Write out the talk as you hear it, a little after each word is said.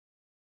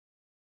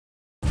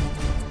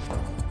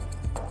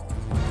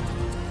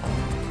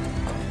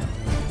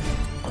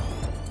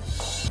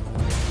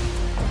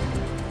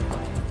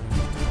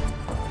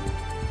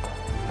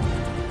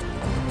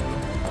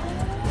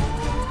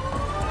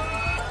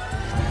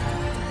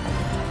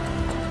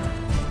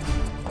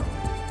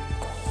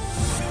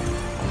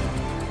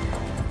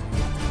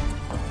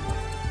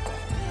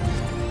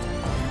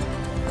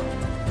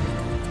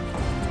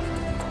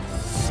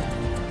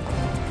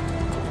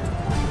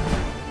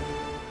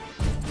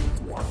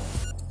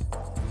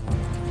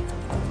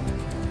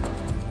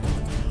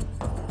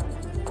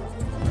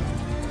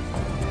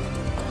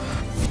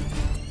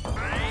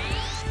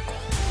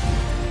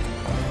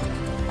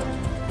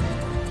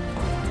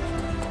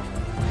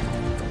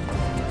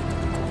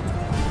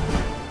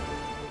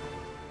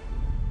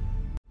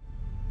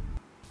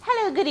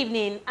good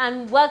evening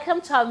and welcome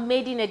to our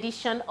maiden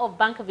edition of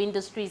Bank of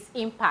Industry's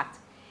Impact.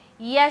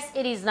 Yes,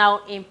 it is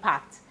now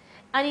Impact.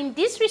 And in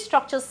this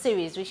restructured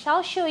series, we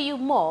shall show you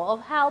more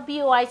of how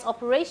BOI's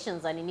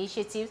operations and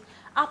initiatives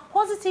are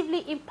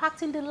positively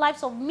impacting the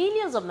lives of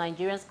millions of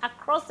Nigerians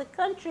across the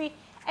country,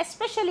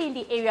 especially in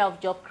the area of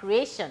job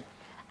creation.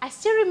 I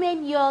still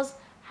remain yours,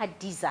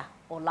 Hadiza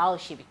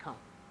Olaosebikan.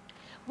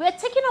 We are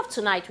taking off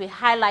tonight with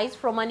highlights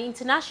from an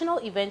international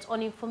event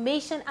on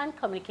information and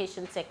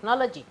communication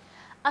technology,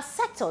 a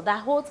sector that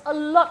holds a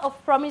lot of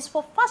promise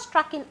for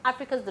fast-tracking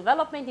Africa's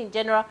development in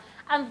general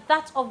and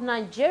that of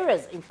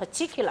Nigeria's in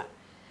particular.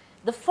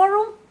 The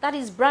forum that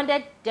is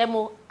branded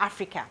Demo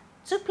Africa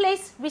took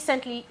place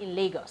recently in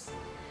Lagos.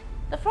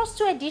 The first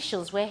two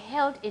editions were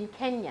held in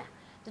Kenya.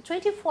 The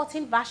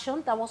 2014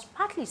 version, that was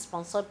partly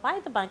sponsored by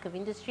the Bank of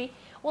Industry,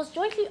 was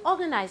jointly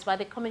organized by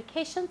the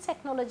Communication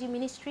Technology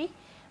Ministry,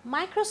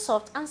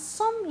 Microsoft, and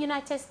some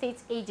United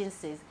States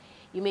agencies.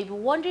 You may be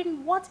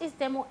wondering what is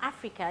Demo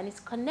Africa and its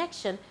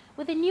connection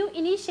with the new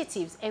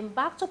initiatives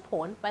embarked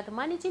upon by the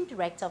Managing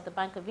Director of the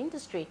Bank of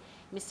Industry,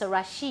 Mr.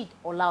 Rashid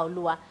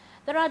Olaoluwa,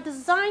 that are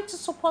designed to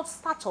support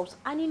startups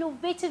and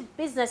innovative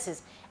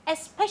businesses,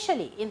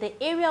 especially in the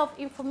area of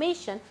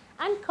information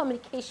and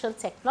communication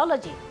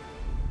technology.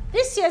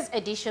 This year's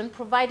edition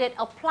provided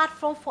a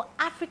platform for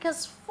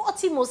Africa's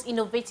 40 most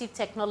innovative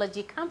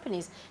technology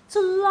companies to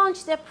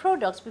launch their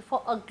products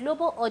before a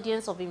global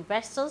audience of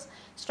investors,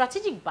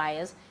 strategic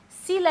buyers,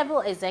 C-level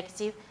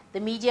executives, the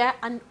media,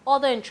 and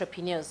other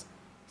entrepreneurs.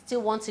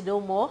 Still want to know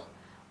more?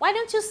 Why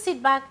don't you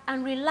sit back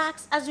and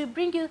relax as we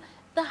bring you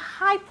the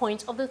high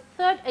point of the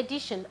third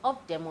edition of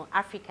Demo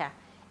Africa.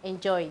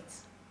 Enjoy it.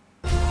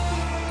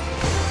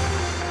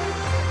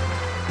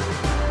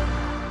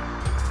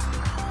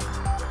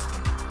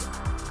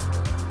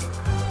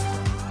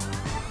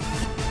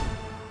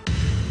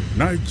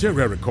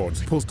 Nigeria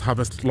records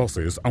post-harvest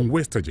losses and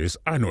wastages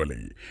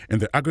annually in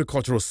the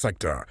agricultural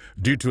sector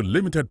due to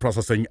limited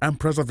processing and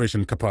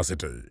preservation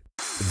capacity.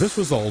 This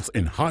results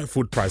in high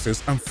food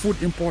prices and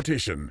food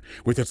importation,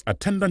 with its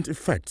attendant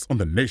effects on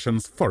the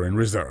nation's foreign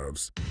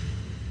reserves.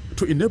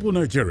 To enable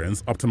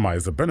Nigerians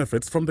optimize the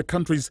benefits from the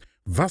country's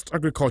vast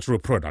agricultural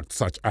products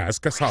such as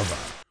cassava,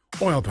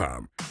 oil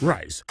palm,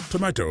 rice,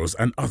 tomatoes,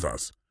 and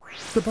others,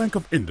 the Bank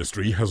of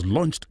Industry has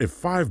launched a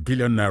 5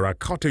 billion naira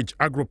cottage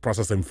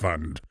agro-processing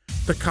fund,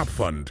 the CAP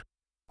Fund.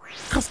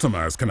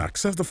 Customers can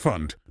access the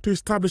fund to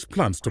establish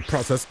plants to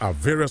process our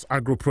various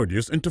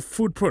agro-produce into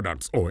food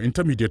products or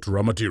intermediate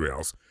raw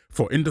materials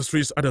for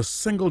industries at a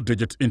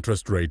single-digit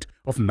interest rate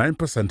of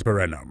 9% per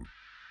annum.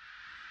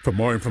 For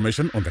more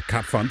information on the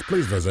CAP Fund,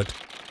 please visit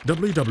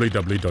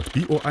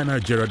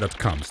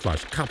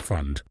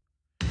www.boinigeria.com/capfund.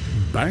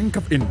 Bank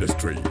of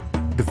Industry,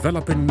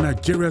 developing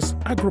Nigeria's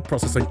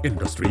agro-processing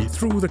industry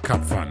through the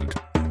CAP Fund.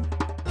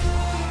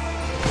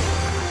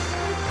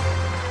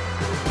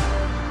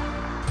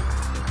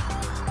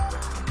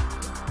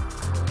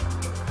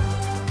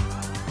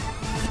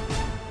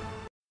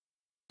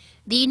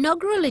 The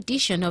inaugural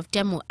edition of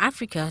Demo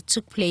Africa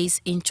took place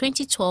in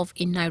 2012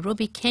 in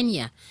Nairobi,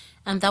 Kenya,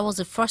 and that was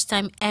the first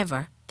time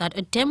ever that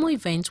a demo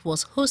event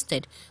was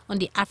hosted on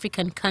the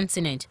African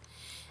continent.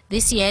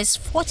 This year's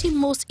 40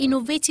 most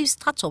innovative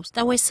startups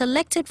that were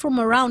selected from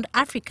around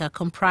Africa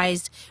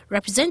comprised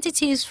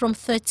representatives from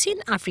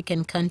 13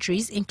 African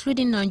countries,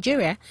 including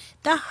Nigeria,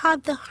 that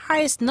had the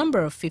highest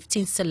number of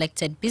 15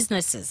 selected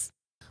businesses.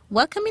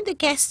 Welcoming the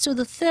guests to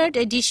the third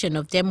edition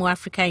of Demo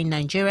Africa in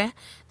Nigeria,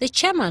 the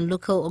chairman,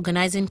 Local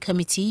Organizing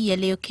Committee,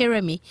 Yele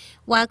Okeremi,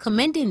 while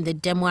commending the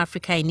Demo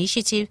Africa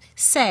initiative,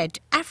 said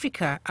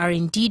Africa are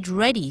indeed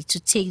ready to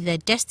take their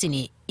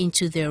destiny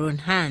into their own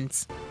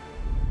hands.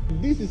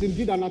 This is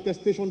indeed an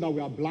attestation that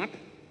we are black,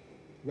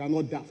 we are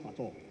not daft at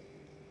all.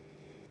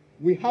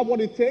 We have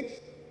what it takes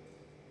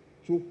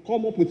to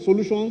come up with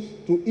solutions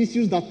to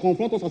issues that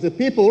confront us as a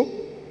people,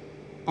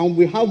 and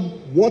we have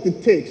what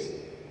it takes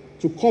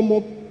to come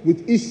up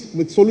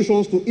with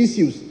solutions to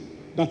issues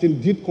that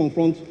indeed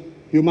confront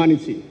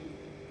humanity.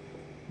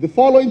 The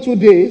following 2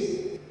 days,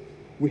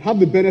 we have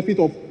the benefit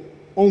of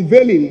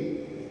unveiling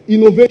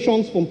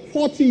innovations from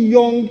 40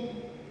 young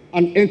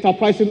and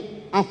enterprising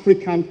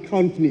African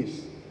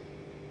companies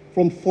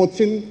from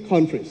 14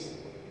 countries.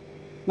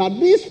 Now,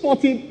 these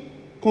 40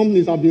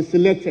 companies have been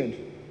selected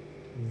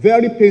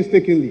very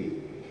painstakingly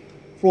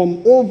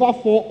from over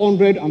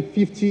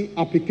 450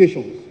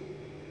 applications.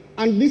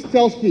 And this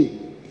tells me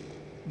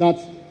that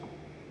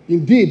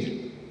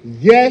indeed,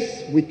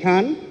 yes, we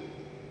can,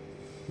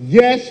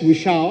 yes, we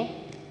shall,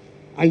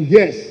 and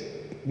yes,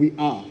 we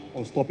are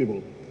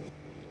unstoppable.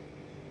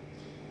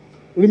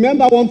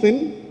 Remember one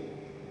thing,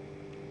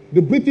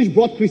 the British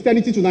brought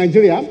Christianity to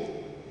Nigeria.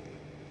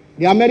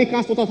 The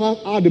Americans taught us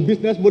how the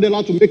business model,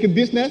 how to make a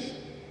business.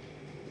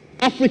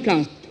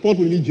 Africans taught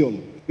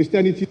religion,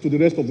 Christianity, to the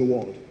rest of the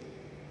world.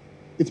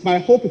 It's my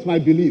hope, it's my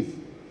belief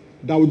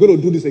that we're going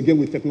to do this again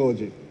with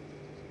technology.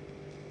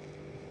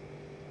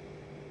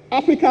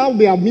 Africa,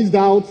 we have missed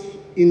out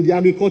in the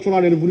agricultural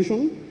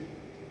revolution.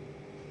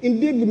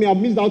 Indeed, we may have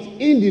missed out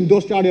in the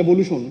industrial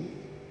revolution.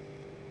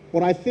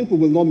 but I think we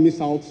will not miss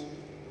out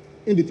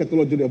in the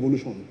technology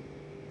revolution.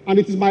 And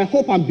it is my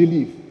hope and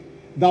belief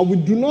that we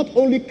do not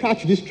only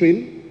catch this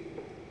train,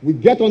 we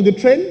get on the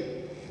train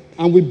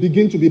and we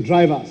begin to be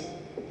drivers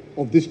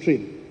of this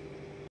train.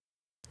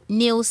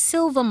 Neil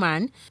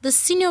Silverman, the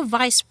Senior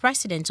Vice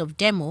President of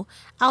DEMO,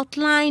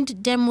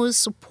 outlined DEMO's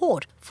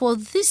support for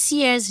this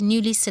year's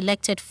newly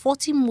selected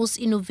 40 most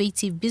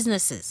innovative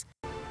businesses.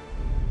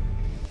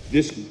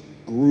 This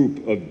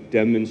group of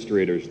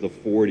demonstrators, the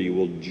 40,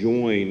 will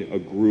join a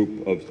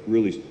group of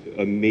really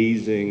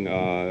amazing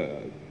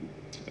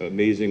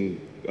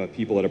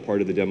people that are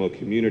part of the DEMO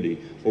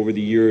community. Over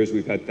the years,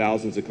 we've had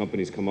thousands of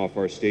companies come off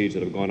our stage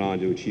that have gone on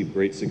to achieve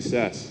great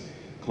success.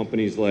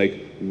 Companies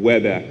like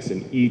WebEx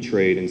and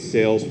E-Trade and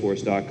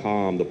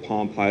Salesforce.com, the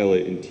Palm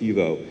Pilot and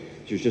TiVo.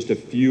 There's just a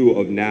few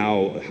of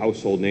now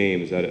household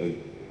names that have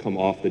come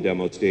off the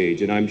DEMO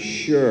stage. And I'm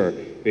sure,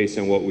 based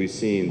on what we've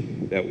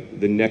seen, that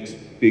the next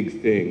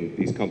big thing,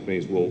 these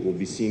companies will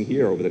be seen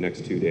here over the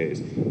next 2 days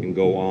and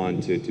go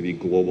on to be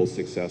global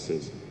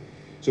successes.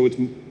 So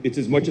it's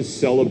as much as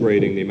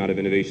celebrating the amount of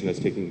innovation that's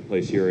taking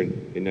place here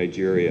in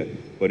Nigeria,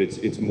 but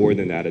it's more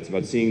than that. It's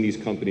about seeing these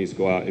companies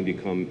go out and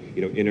become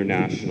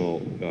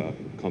international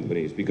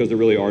companies, because there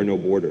really are no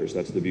borders.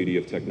 That's the beauty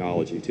of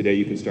technology. Today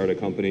you can start a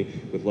company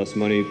with less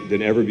money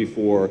than ever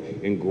before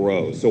and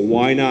grow. So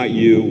why not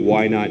you?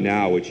 Why not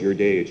now? It's your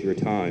day, it's your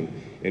time.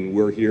 And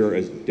we're here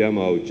as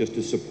DEMO just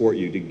to support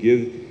you, to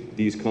give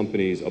these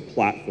companies a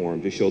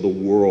platform to show the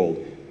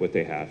world what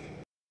they have.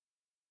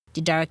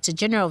 The Director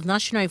General of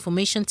National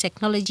Information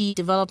Technology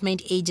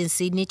Development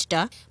Agency,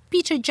 NITDA,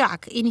 Peter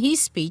Jack, in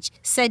his speech,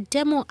 said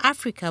DEMO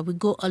Africa will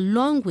go a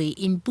long way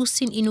in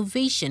boosting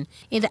innovation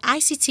in the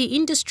ICT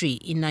industry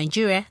in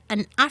Nigeria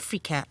and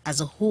Africa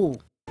as a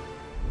whole.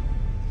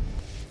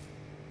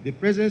 The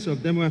presence of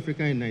DEMO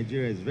Africa in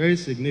Nigeria is very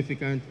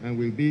significant and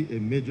will be a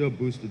major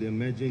boost to the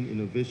emerging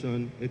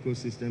innovation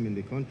ecosystem in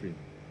the country.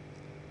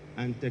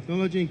 And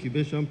technology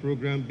incubation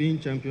program being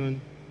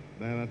championed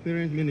by our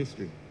parent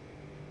ministry.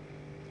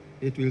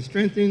 It will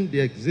strengthen the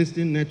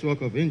existing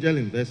network of angel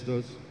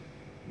investors,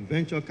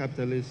 venture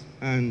capitalists,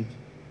 and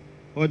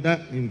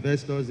other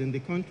investors in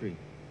the country.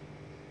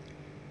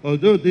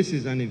 Although this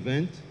is an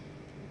event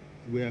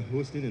we are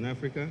hosting in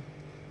Africa,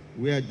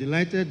 we are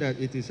delighted that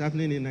it is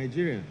happening in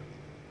Nigeria.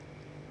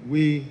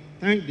 We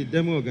thank the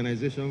DEMO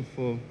organization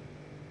for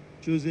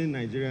choosing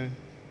Nigeria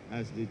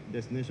as the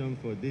destination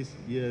for this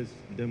year's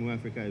DEMO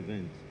Africa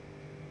event.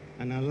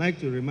 And I'd like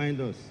to remind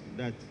us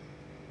that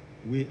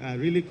we are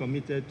really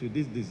committed to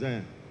this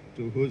desire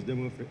to host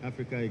DEMO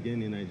Africa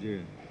again in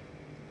Nigeria.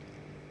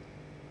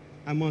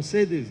 I must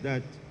say this,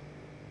 that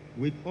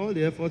with all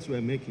the efforts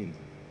we're making,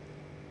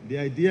 the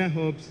idea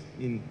hubs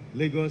in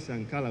Lagos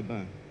and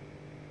Calabar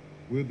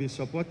will be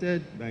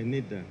supported by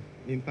NITDA.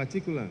 In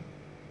particular,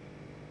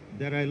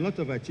 there are a lot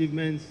of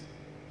achievements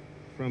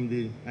from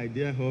the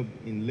idea hub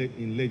in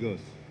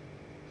Lagos.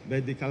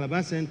 But the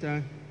Calabar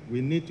Center,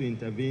 we need to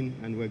intervene,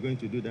 and we're going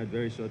to do that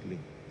very shortly.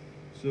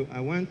 So I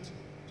want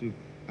to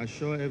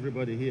assure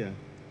everybody here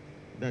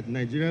that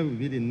Nigeria will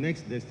be the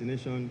next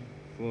destination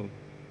for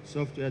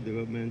software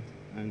development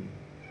and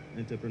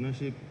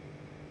entrepreneurship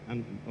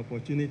and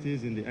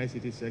opportunities in the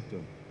ICT sector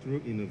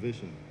through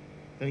innovation.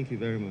 Thank you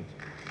very much.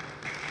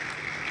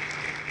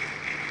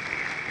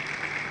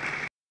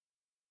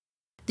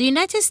 The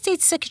United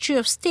States Secretary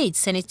of State,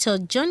 Senator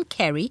John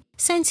Kerry,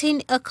 sent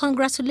in a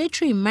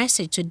congratulatory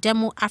message to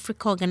DEMO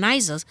Africa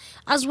organizers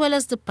as well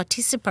as the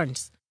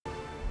participants.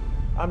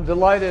 I'm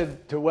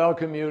delighted to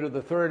welcome you to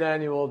the third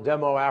annual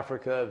DEMO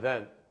Africa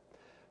event.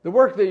 The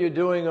work that you're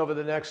doing over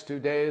the next 2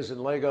 days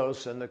in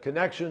Lagos and the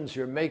connections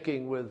you're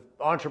making with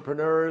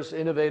entrepreneurs,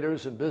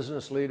 innovators, and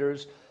business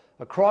leaders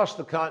across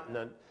the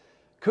continent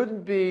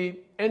couldn't be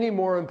any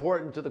more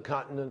important to the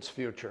continent's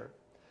future.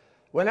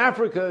 When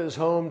Africa is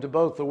home to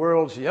both the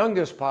world's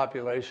youngest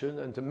population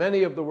and to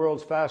many of the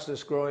world's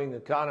fastest growing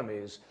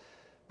economies,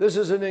 this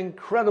is an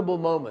incredible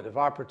moment of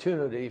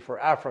opportunity for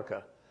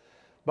Africa.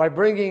 By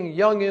bringing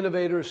young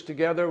innovators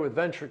together with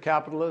venture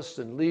capitalists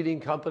and leading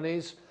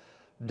companies,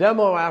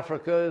 DEMO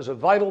Africa is a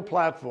vital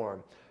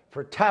platform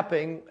for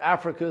tapping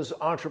Africa's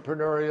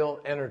entrepreneurial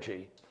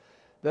energy.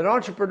 That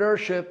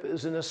entrepreneurship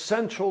is an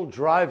essential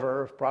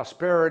driver of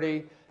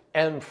prosperity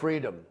and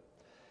freedom.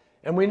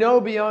 And we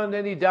know beyond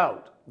any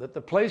doubt that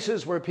the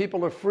places where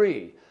people are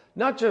free,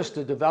 not just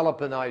to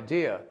develop an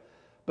idea,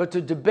 but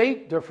to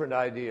debate different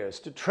ideas,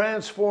 to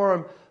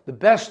transform the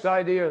best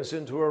ideas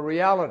into a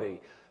reality,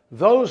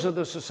 those are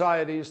the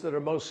societies that are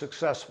most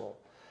successful.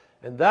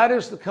 And that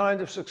is the kind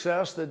of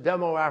success that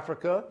DEMO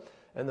Africa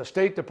and the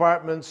State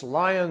Department's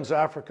Lions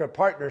Africa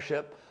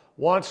partnership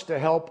wants to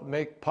help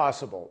make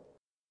possible.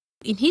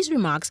 In his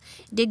remarks,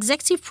 the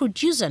executive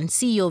producer and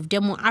CEO of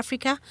DEMO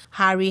Africa,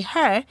 Harry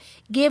Herr,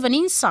 gave an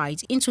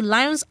insight into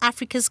Lions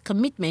Africa's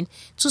commitment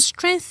to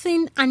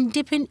strengthen and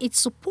deepen its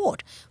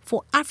support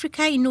for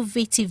Africa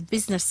innovative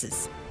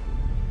businesses.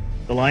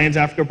 The Lions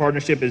Africa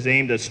partnership is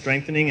aimed at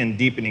strengthening and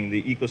deepening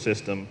the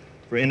ecosystem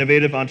for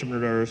innovative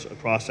entrepreneurs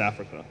across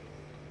Africa.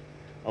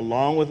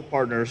 along with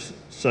partners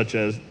such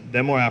as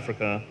Demo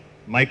Africa,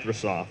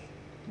 Microsoft,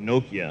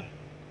 Nokia,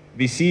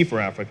 VC for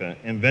Africa,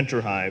 and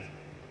Venture Hive,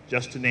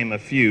 just to name a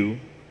few,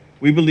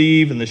 we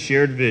believe in the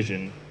shared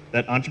vision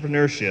that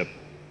entrepreneurship,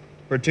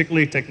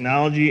 particularly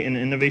technology and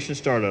innovation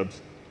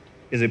startups,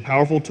 is a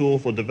powerful tool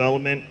for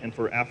development and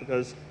for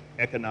Africa's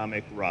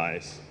economic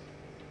rise.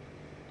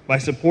 By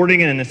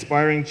supporting and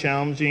inspiring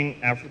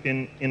challenging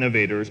African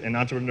innovators and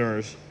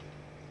entrepreneurs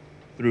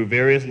through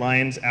various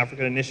Lions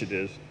Africa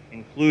initiatives,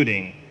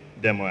 including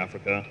Demo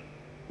Africa,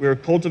 we are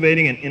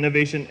cultivating an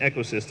innovation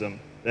ecosystem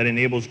that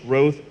enables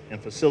growth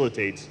and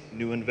facilitates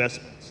new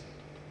investments.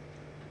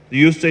 The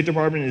U.S. State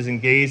Department is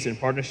engaged in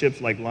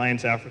partnerships like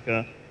Lions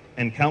Africa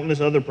and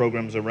countless other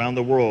programs around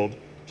the world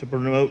to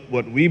promote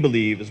what we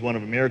believe is one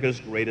of America's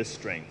greatest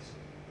strengths: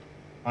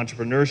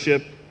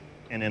 entrepreneurship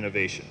and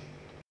innovation.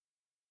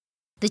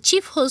 The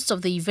chief host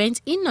of the event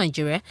in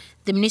Nigeria,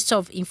 the Minister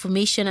of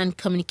Information and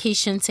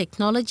Communication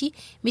Technology,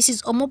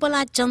 Mrs.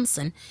 Omobola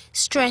Johnson,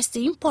 stressed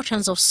the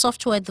importance of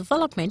software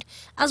development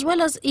as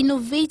well as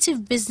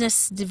innovative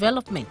business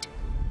development.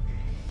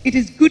 It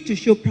is good to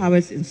show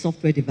prowess in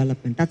software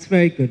development. That's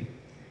very good.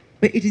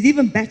 But it is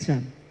even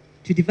better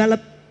to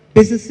develop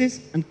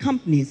businesses and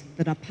companies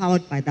that are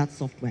powered by that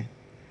software.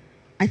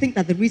 I think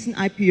that the recent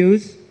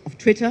IPOs of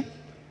Twitter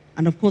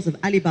and, of course, of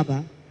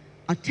Alibaba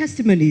are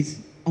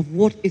testimonies of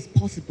what is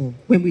possible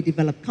when we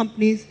develop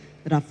companies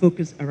that are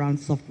focused around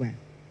software.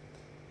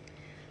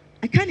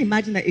 I can't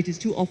imagine that it is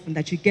too often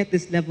that you get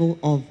this level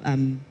of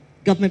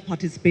government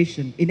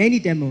participation in any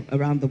demo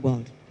around the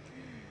world.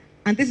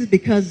 And this is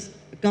because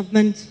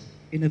government,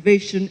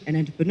 innovation, and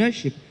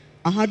entrepreneurship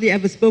are hardly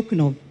ever spoken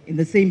of in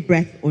the same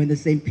breath or in the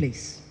same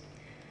place.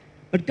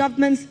 But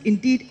governments,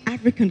 indeed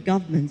African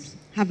governments,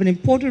 have an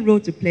important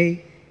role to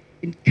play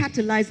in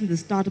catalyzing the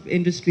startup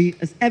industry,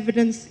 as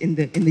evidenced in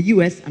the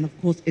US and,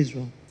 of course,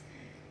 Israel.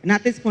 And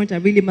at this point, I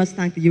really must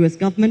thank the US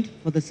government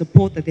for the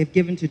support that they've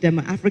given to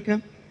Demo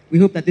Africa. We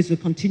hope that this will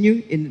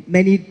continue in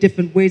many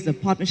different ways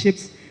of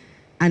partnerships,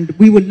 and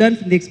we will learn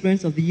from the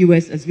experience of the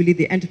US as really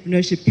the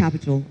entrepreneurship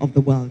capital of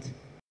the world.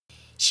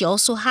 She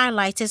also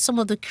highlighted some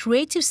of the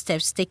creative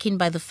steps taken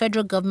by the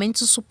federal government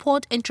to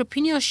support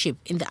entrepreneurship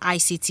in the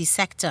ICT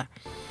sector.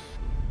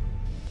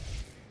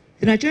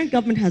 The Nigerian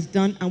government has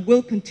done and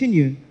will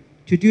continue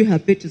to do her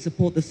bit to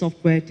support the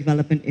software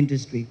development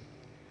industry.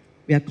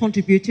 We are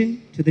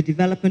contributing to the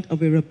development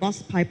of a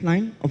robust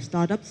pipeline of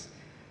startups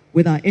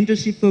with our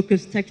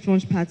industry-focused tech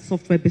launchpad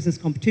software business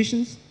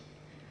competitions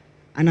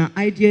and our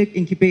idea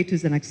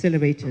incubators and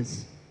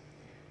accelerators.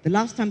 The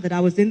last time that I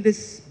was in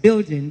this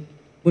building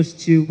was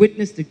to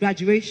witness the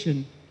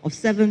graduation of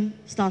 7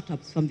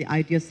 startups from the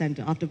Idea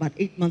Center after about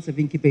 8 months of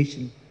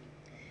incubation.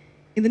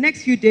 In the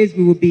next few days,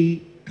 we will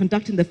be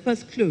conducting the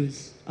first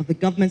close of the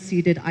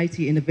government-seeded IT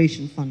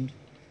Innovation Fund.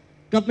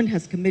 Government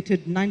has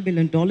committed $9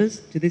 million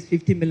to this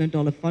 $50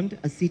 million fund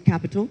as seed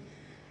capital,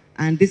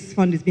 and this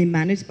fund is being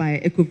managed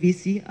by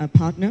EcoVC, a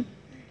partner.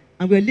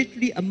 And we're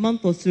literally a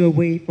month or so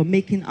away from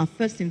making our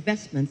first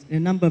investments in a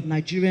number of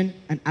Nigerian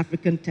and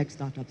African tech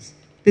startups.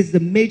 This is a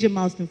major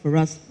milestone for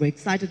us. We're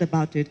excited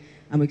about it,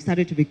 and we're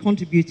excited to be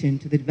contributing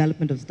to the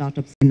development of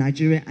startups in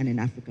Nigeria and in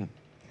Africa.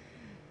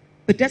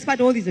 But despite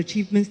all these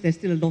achievements, there's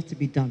still a lot to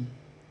be done.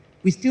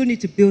 We still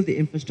need to build the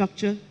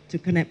infrastructure to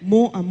connect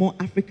more and more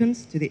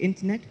Africans to the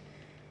internet.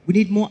 We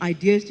need more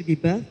ideas to be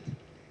birthed.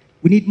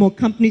 We need more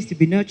companies to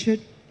be nurtured.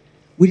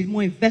 We need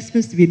more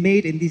investments to be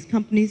made in these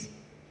companies.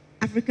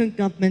 African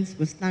governments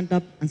will stand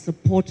up and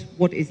support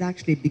what is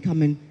actually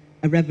becoming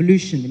a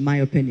revolution, in my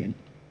opinion.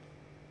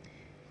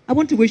 I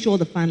want to wish all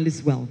the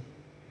finalists well.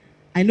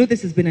 I know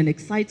this has been an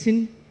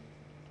exciting,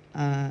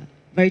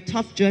 very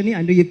tough journey.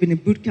 I know you've been in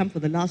boot camp for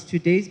the last 2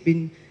 days,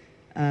 been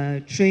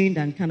trained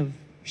and kind of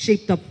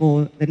shaped up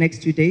for the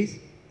next 2 days.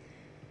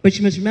 But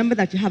you must remember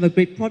that you have a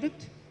great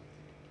product.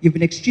 You've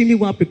been extremely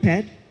well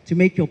prepared to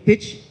make your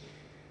pitch.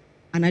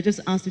 And I just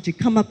ask that you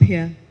come up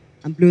here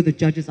and blow the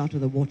judges out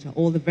of the water.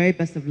 All the very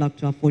best of luck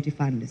to our 40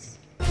 finalists.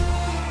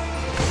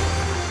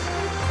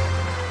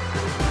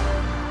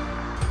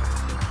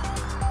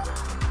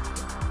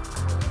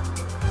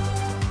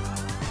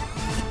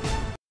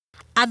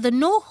 At the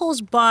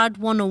no-holds-barred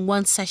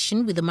one-on-one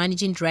session with the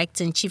Managing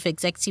Director and Chief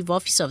Executive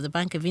Officer of the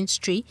Bank of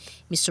Industry,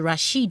 Mr.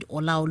 Rashid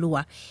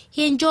Olaoluwa,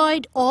 he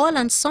enjoined all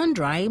and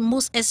sundry,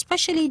 most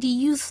especially the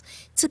youth,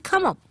 to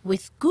come up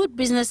with good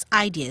business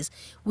ideas,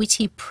 which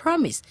he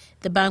promised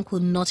the bank will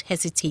not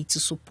hesitate to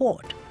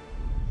support.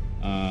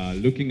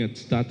 Looking at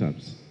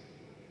startups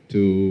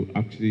to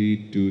actually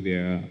do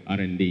their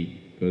R&D,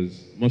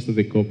 because most of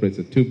the corporates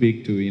are too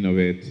big to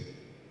innovate,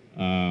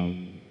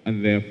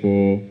 and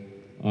therefore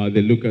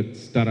they look at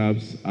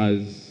startups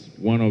as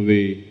one of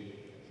the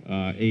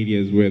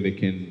areas where they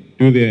can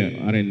do their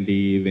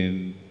R&D,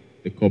 then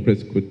the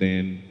corporates could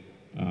then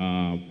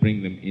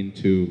bring them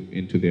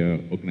into their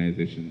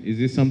organization. Is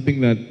this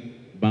something that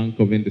Bank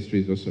of Industry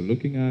is also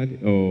looking at,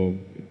 or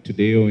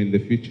today or in the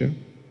future?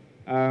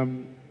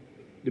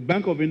 The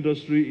Bank of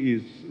Industry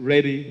is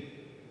ready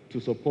to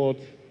support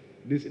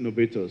these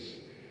innovators.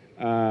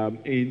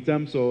 in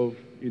terms of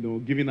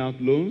giving out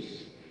loans,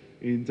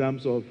 in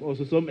terms of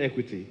also some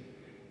equity.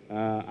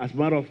 As a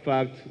matter of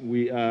fact,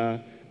 we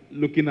are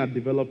looking at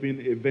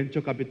developing a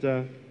venture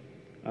capital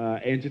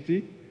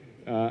entity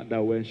that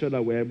will ensure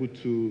that we're able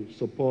to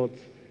support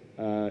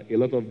a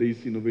lot of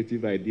these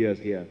innovative ideas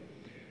here.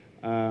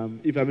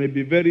 If I may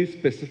be very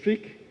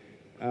specific,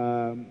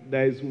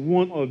 there is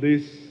one of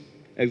these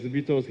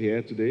exhibitors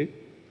here today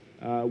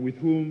with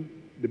whom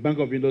the Bank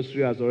of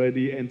Industry has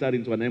already entered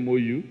into an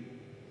MOU.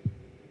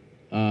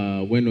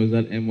 When was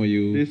that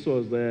MOU? This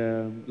was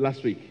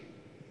last week.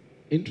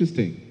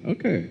 Interesting.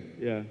 Okay.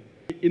 Yeah.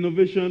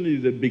 Innovation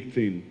is a big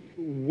thing.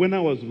 When I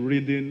was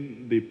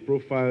reading the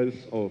profiles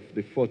of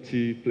the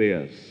 40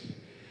 players,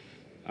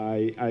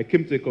 I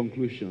came to a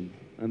conclusion,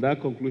 and that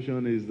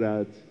conclusion is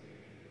that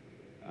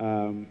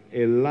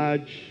a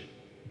large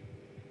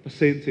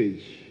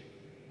percentage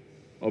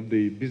of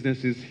the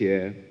businesses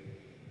here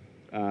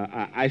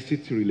are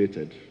ICT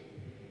related.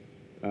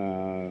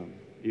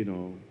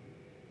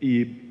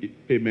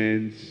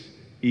 E-payments,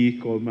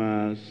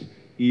 e-commerce,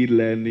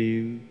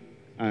 e-learning,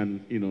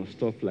 and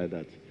stuff like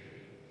that.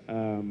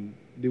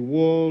 The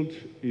world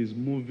is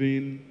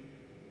moving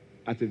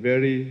at a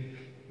very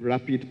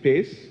rapid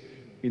pace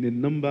in a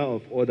number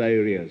of other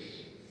areas.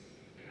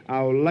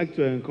 I would like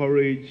to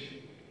encourage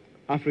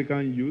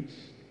African youths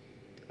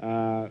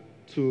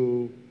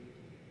to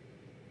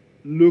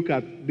look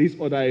at these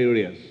other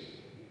areas,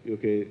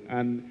 okay?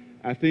 And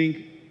I think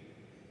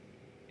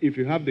if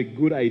you have the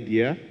good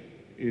idea,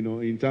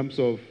 in terms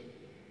of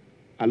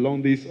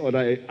along this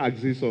other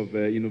axis of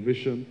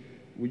innovation,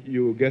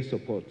 you will get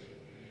support.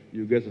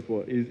 You get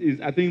support.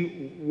 I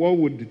think what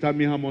would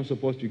determine how much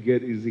support you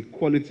get is the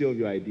quality of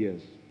your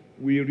ideas.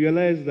 We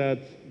realize that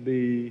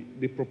the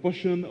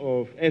proportion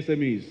of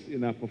SMEs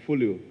in our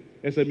portfolio,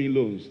 SME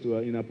loans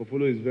in our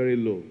portfolio is very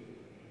low.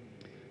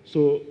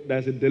 So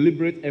there's a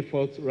deliberate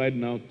effort right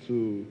now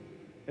to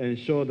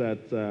ensure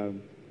that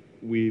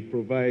we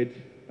provide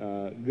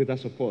greater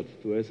support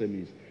to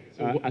SMEs.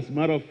 As a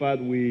matter of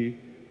fact, we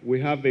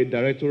have a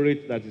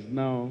directorate that is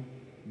now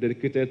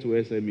dedicated to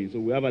SMEs. So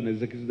we have an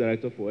executive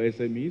director for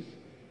SMEs,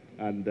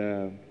 and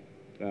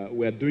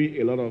we are doing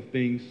a lot of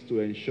things to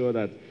ensure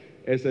that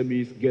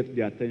SMEs get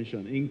the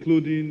attention,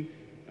 including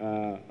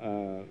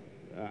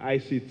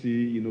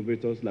ICT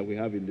innovators like we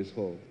have in this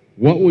hall.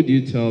 What would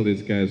you tell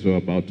these guys who are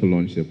about to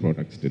launch their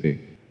products today?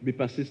 Be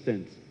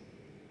persistent.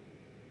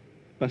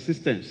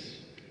 Persistence.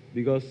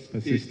 Because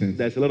Persistence.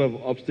 There's a lot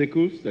of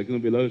obstacles, there's going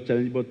to be a lot of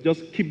challenges, but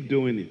just keep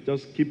doing it.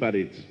 Just keep at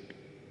it.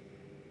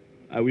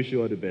 I wish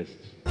you all the best.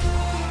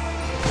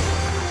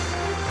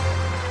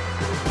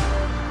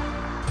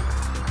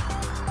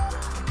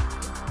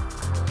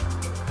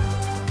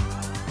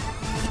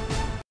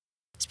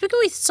 Speaking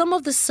with some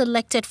of the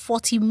selected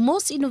 40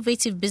 most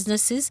innovative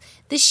businesses,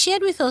 they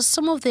shared with us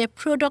some of their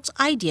product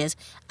ideas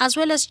as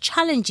well as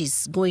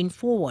challenges going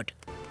forward.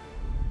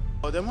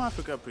 Well, Demo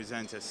Africa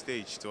presents a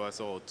stage to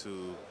us all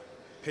to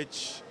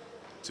pitch,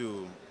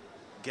 to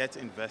get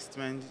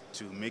investment,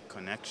 to make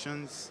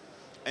connections,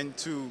 and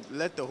to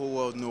let the whole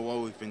world know what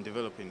we've been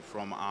developing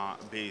from our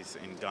base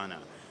in Ghana.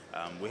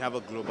 We have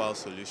a global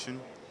solution,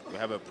 we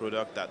have a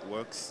product that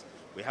works,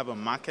 we have a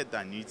market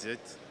that needs it,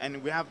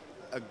 and we have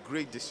a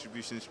great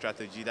distribution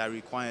strategy that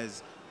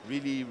requires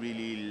really,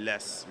 really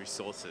less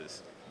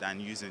resources than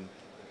using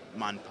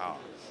manpower.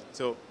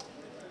 So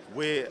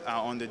we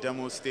are on the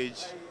demo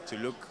stage to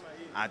look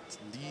at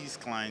these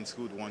clients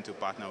who would want to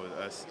partner with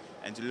us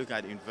and to look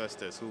at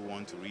investors who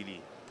want to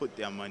really put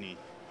their money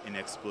in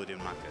exploding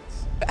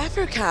markets.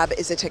 AfroCab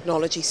is a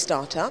technology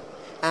startup,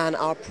 and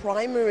our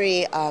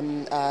primary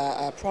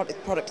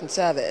product and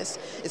service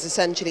is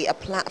essentially a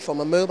platform,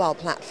 a mobile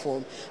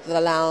platform that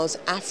allows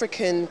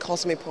African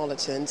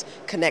cosmopolitans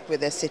connect with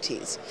their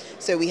cities.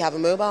 So we have a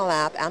mobile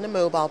app and a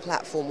mobile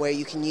platform where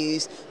you can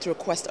use to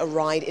request a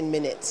ride in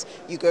minutes.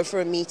 You go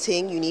for a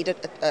meeting, you need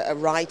a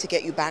ride to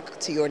get you back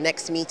to your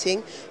next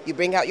meeting, you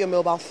bring out your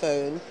mobile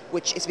phone,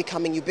 which is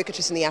becoming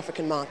ubiquitous in the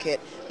African market,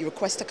 you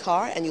request a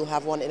car and you'll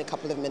have one in a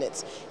couple of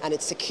minutes. And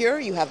it's secure,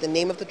 you have the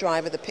name of the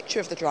driver, the picture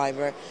of the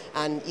driver,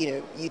 and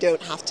you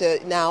don't have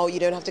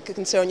to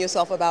concern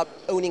yourself about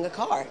owning a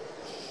car.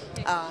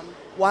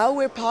 While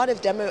we're part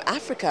of Demo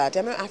Africa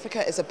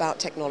is about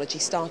technology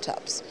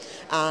startups,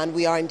 and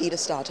we are indeed a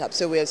startup.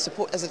 So as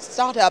a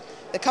startup,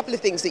 a couple of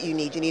things that you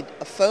need. You need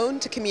a phone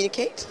to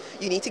communicate,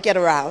 you need to get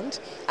around,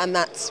 and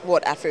that's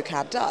what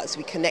AfroCab does.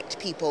 We connect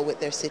people with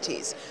their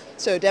cities.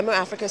 So Demo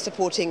Africa is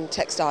supporting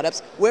tech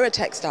startups. We're a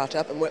tech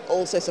startup, and we're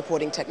also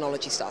supporting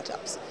technology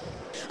startups.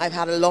 I've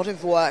had a lot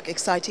of work,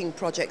 exciting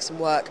projects and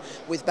work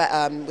with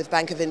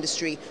Bank of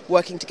Industry,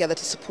 working together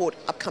to support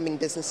upcoming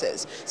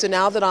businesses. So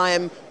now that I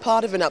am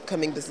part of an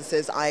upcoming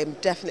businesses, I am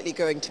definitely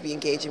going to be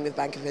engaging with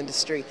Bank of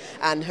Industry,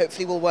 and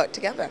hopefully we'll work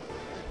together.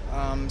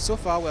 So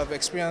far we have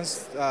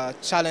experienced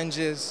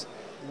challenges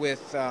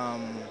with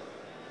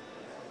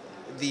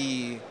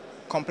the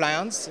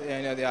compliance.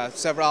 There are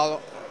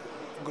several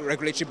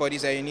regulatory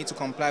bodies that you need to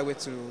comply with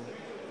to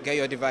get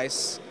your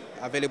device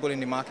available in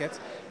the market.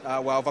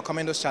 We're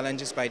overcoming those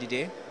challenges by the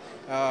day.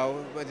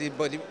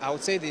 But I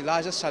would say the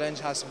largest challenge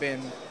has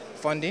been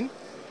funding.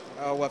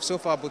 We have so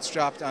far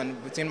bootstrapped,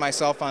 and between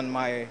myself and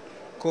my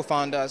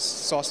co-founders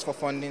sourced for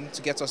funding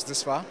to get us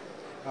this far.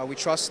 We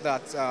trust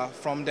that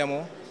from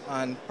demo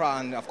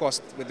and of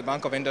course with the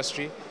Bank of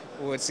Industry,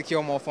 we would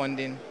secure more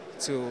funding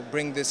to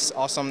bring this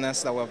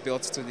awesomeness that we've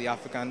built to the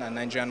African and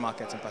Nigerian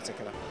market in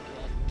particular.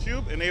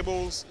 Cube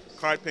enables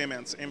card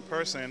payments in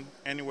person,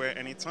 anywhere,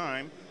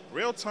 anytime,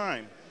 real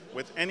time,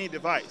 with any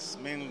device,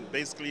 meaning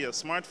basically a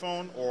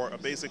smartphone or a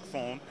basic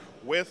phone,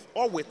 with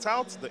or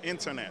without the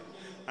internet.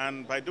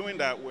 And by doing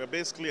that, we're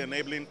basically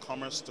enabling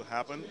commerce to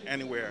happen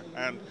anywhere.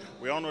 And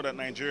we all know that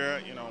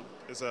Nigeria,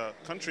 is a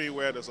country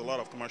where there's a lot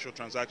of commercial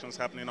transactions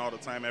happening all the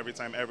time, every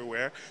time,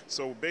 everywhere.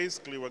 So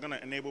basically, we're going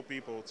to enable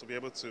people to be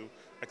able to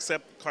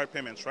accept card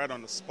payments right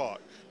on the spot.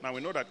 Now,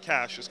 we know that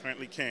cash is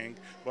currently king,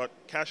 but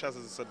cash has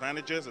its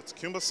advantages. It's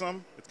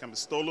cumbersome, it can be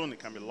stolen, it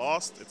can be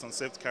lost, it's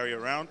unsafe to carry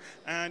around.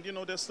 And,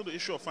 there's still the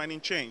issue of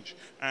finding change.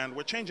 And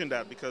we're changing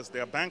that because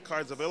there are bank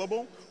cards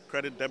available,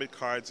 credit, debit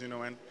cards,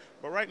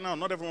 but right now,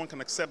 not everyone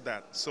can accept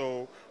that.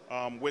 So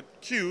with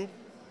Cube,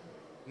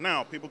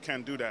 now people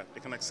can do that. They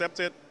can accept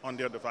it on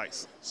their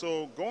device.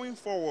 So going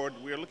forward,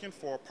 we are looking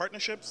for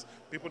partnerships,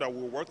 people that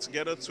will work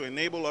together to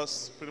enable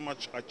us pretty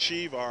much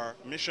achieve our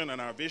mission and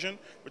our vision,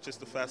 which is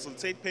to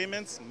facilitate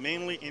payments,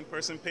 mainly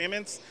in-person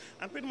payments,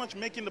 and pretty much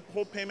making the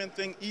whole payment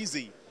thing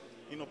easy.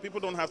 People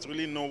don't have to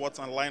really know what's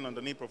online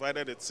underneath,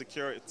 provided it's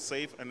secure, it's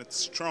safe, and it's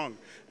strong.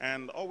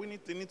 And all they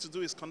need to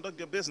do is conduct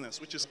their business,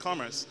 which is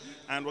commerce.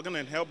 And we're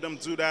going to help them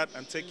do that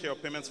and take care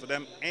of payments for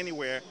them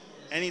anywhere,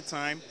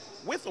 anytime,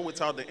 with or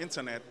without the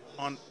internet,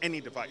 on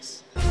any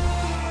device.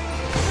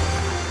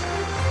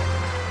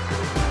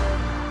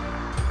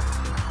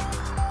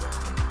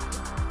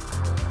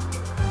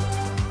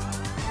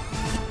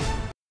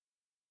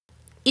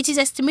 It is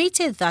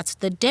estimated that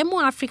the Demo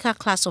Africa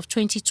class of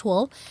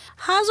 2012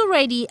 has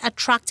already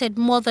attracted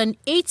more than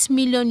 $8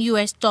 million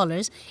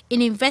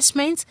in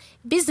investments,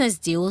 business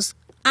deals,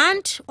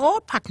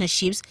 and/or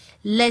partnerships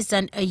less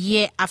than a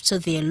year after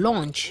their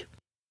launch.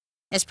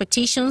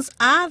 Expectations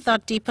are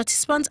that the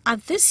participants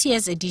at this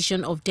year's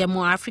edition of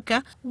Demo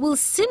Africa will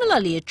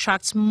similarly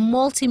attract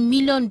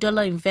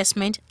multi-million-dollar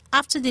investment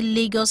after the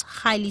Lagos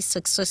highly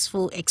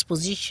successful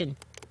exposition.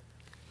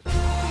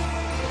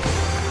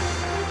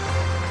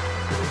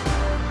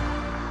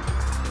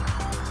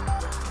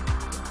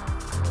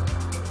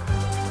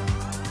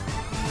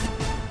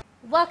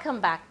 Welcome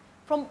back.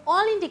 From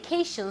all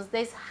indications,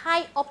 there's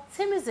high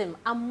optimism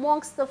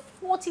amongst the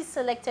 40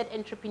 selected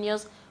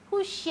entrepreneurs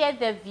who shared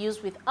their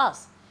views with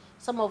us,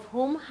 some of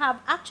whom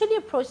have actually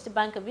approached the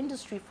Bank of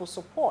Industry for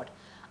support.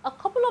 A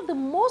couple of the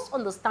most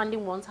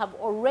understanding ones have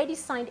already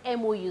signed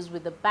MOUs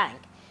with the bank.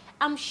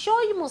 I'm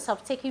sure you must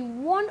have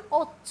taken one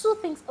or two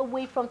things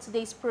away from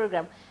today's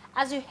program,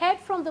 as you heard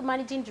from the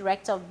Managing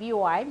Director of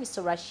BOI,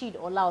 Mr. Rashid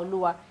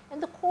Olaoluwa,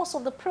 in the course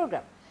of the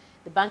program.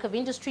 The Bank of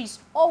Industry is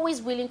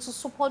always willing to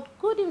support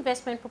good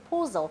investment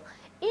proposals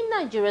in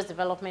Nigeria's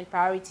development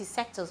priority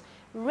sectors,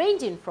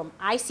 ranging from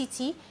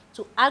ICT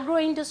to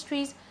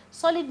agro-industries,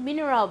 solid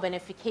mineral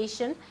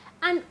beneficiation,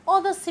 and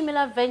other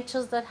similar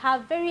ventures that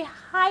have very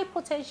high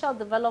potential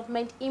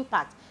development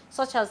impact,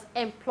 such as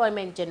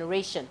employment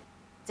generation.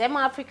 Demo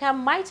Africa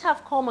might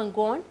have come and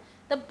gone.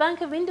 The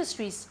Bank of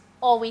Industry is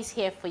always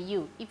here for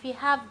you. If you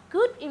have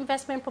good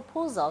investment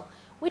proposal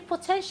with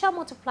potential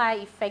multiplier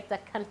effect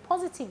that can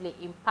positively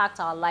impact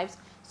our lives,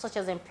 such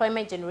as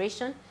employment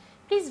generation,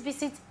 please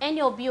visit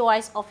any of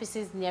BOI's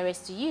offices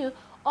nearest to you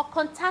or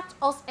contact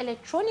us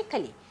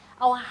electronically.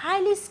 Our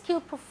highly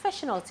skilled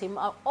professional team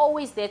are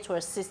always there to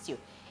assist you.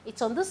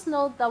 It's on this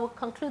note that we'll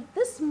conclude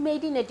this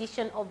maiden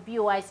edition of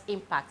BOI's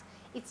Impact.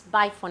 It's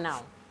bye for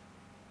now.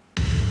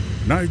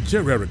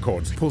 Nigeria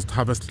records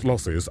post-harvest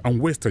losses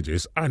and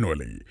wastages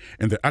annually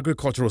in the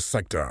agricultural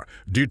sector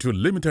due to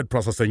limited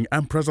processing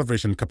and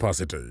preservation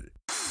capacity.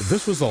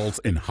 This results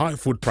in high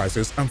food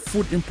prices and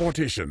food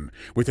importation,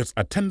 with its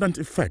attendant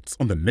effects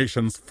on the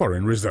nation's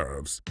foreign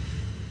reserves.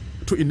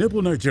 To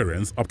enable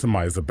Nigerians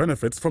optimize the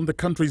benefits from the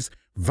country's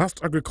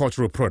vast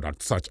agricultural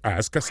products such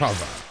as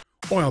cassava,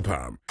 oil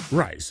palm,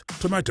 rice,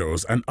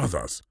 tomatoes, and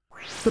others,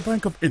 the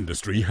Bank of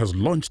Industry has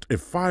launched a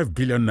 5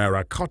 billion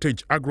naira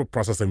cottage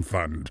agro-processing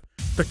fund,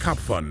 the CAP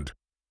Fund.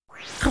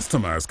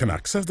 Customers can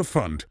access the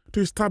fund to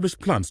establish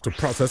plans to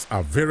process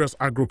our various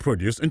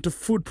agro-produce into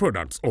food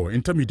products or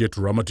intermediate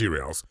raw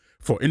materials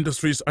for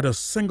industries at a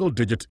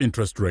single-digit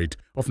interest rate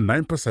of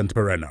 9%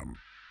 per annum.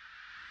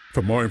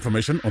 For more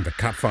information on the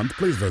CAP Fund,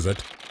 please visit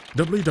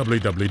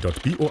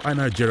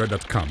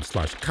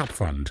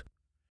www.boinigeria.com/capfund.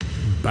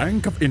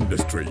 Bank of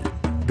Industry,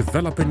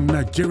 developing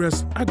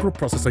Nigeria's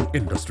agro-processing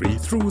industry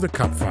through the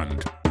CAP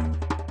Fund.